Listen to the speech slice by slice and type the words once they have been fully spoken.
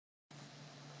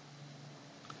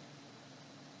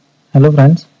Hello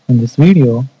friends, in this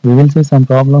video we will see some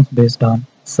problems based on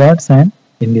surds and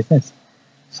indices.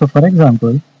 So for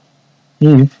example,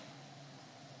 if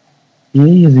a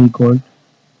is equal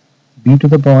b to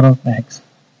the power of x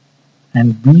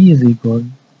and b is equal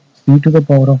c to the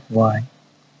power of y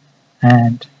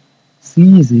and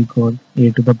c is equal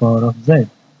a to the power of z,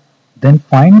 then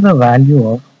find the value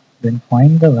of xyz. Then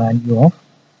find the value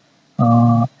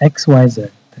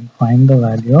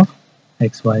of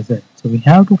xyz. So we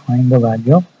have to find the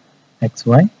value of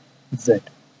xyz.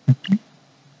 Okay.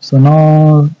 So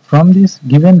now from this,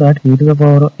 given that a to the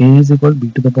power of a is equal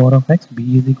b to the power of x,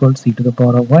 b is equal c to the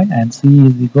power of y, and c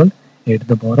is equal a to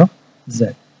the power of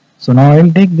z. So now I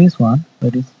will take this one,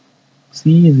 that is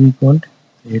c is equal to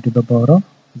a to the power of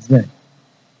z.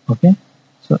 Okay.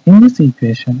 So in this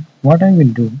equation, what I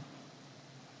will do,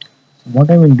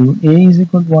 a is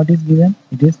equal to what is given?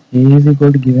 It is a is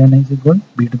equal to given is equal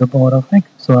b to the power of x.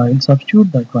 So I will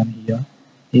substitute that one here.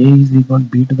 A is equal to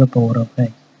b to the power of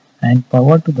x and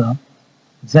power to the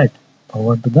z.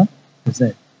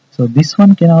 So this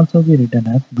one can also be written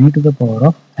as b to the power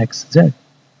of xz.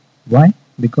 Why?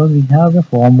 Because we have a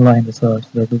formula in the surds,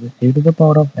 that is a to the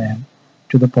power of m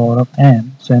to the power of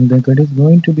n. So and that is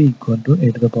going to be equal to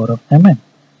a to the power of mn.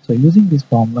 So using this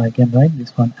formula, I can write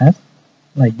this one as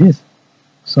like this.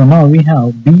 So now we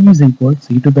have b is equal to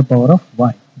c to the power of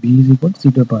y. b is equal to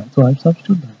c to the power. So I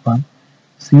substitute that one,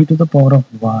 c to the power of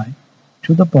y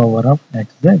to the power of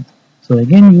xz. So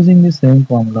again using the same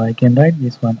formula, I can write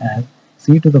this one as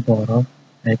c to the power of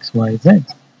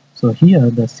xyz. So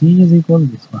here the c is equal to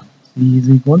this one. c is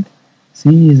equal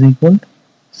to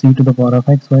c to the power of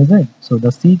xyz. So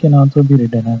the c can also be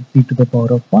written as c to the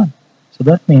power of 1. So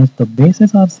that means the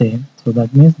bases are same. So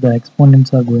that means the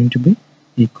exponents are going to be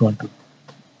equal to.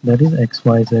 That is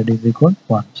xyz is equal to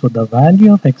 1. So the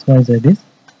value of xyz is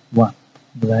 1.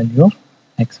 The value of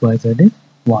xyz is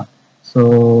 1.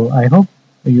 So I hope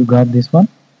you got this one,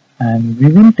 and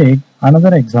we will take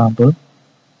another example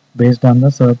based on the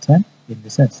surds and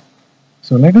indices.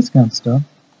 So let us consider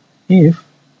if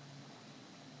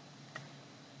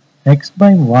x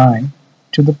by y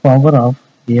to the power of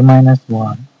a minus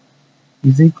 1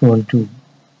 is equal to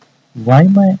y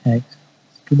by x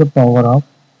to the power of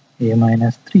a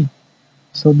minus 3.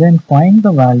 So then find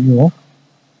the value of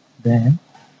a.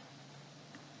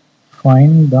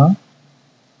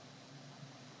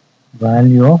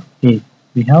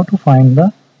 We have to find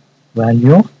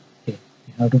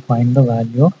the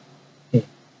value of a.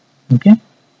 Okay.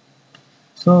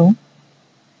 So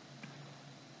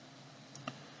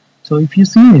if you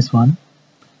see this one,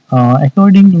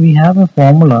 according we have a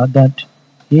formula that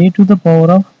a to the power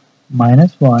of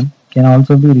minus 1 can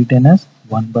also be written as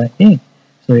 1 by a.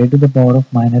 So a to the power of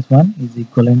minus 1 is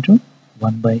equivalent to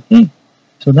 1 by a.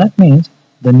 So that means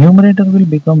the numerator will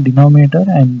become denominator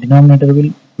and denominator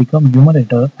will become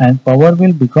numerator and power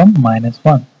will become minus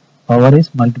 1. Power is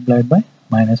multiplied by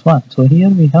minus 1. So here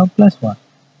we have plus 1.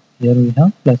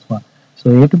 So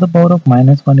a to the power of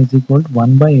minus 1 is equal to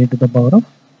 1 by a to the power of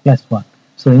plus 1.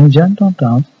 So in general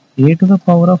terms, a to the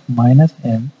power of minus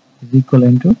m is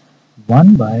equivalent to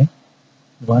 1 by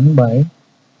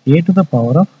a to the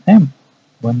power of m.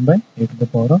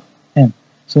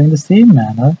 So in the same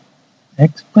manner,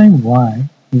 x by y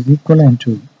is equivalent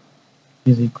to,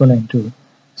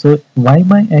 so y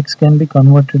by x can be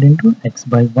converted into x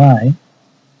by y.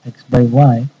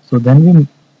 So then we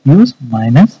use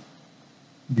minus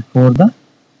before the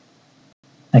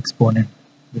exponent.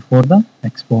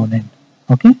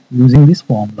 Okay, using this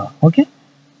formula. Okay,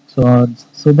 so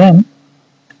then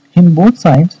in both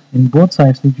sides,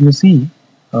 if you see,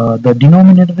 the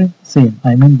denominator is same.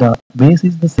 I mean the base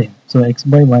is the same. So x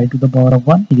by y to the power of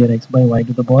 1, here x by y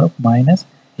to the power of minus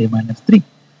a minus 3.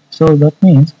 So that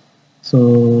means,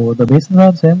 so the bases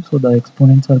are same, so the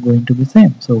exponents are going to be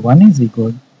same. So 1 is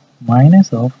equal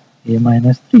minus of a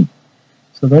minus 3.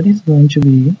 So that is going to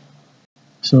be,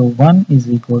 so 1 is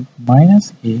equal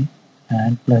minus a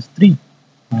and plus 3.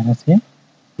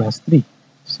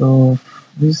 So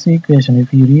this equation,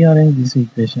 if you rearrange this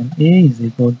equation, a is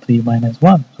equal to 3 minus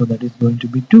 1. So that is going to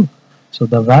be 2. So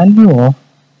the value of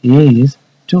a is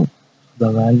 2.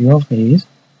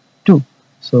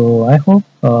 So I hope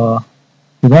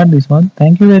you got this one.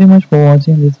 Thank you very much for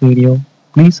watching this video.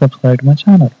 Please subscribe to my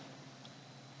channel.